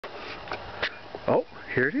Oh,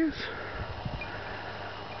 here it is.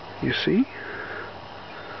 You see?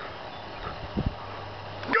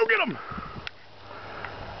 Go get him!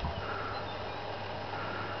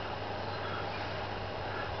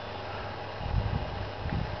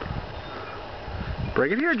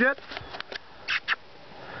 Bring it here, Jet.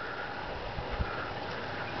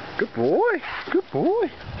 Good boy. Good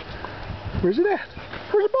boy. Where's it at?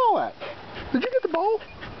 Where's the ball at? Did you get the ball?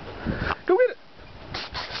 Go get it.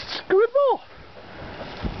 Go get the ball.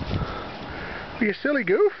 You silly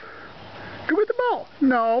goof. Go get the ball.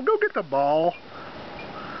 No, go get the ball.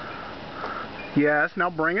 Yes, now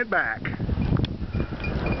bring it back.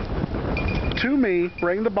 To me.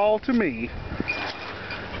 Bring the ball to me.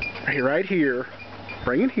 Right here.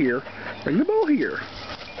 Bring it here. Bring the ball here.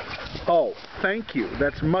 Oh, thank you.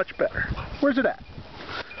 That's much better. Where's it at?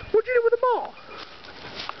 What'd you do with the ball?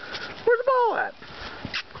 Where's the ball at?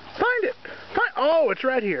 Find it. Oh, it's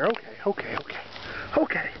right here. Okay.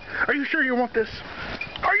 Are you sure you want this?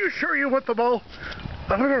 Are you sure you want the ball?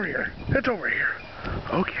 Look over here. It's over here.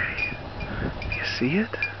 Okay. You see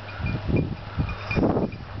it?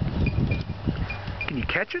 Can you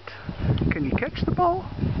catch it? Can you catch the ball?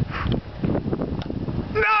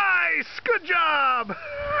 Nice! Good job!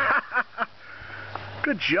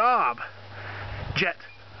 Good job. Jet,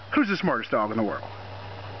 who's the smartest dog in the world?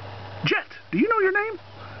 Jet, do you know your name?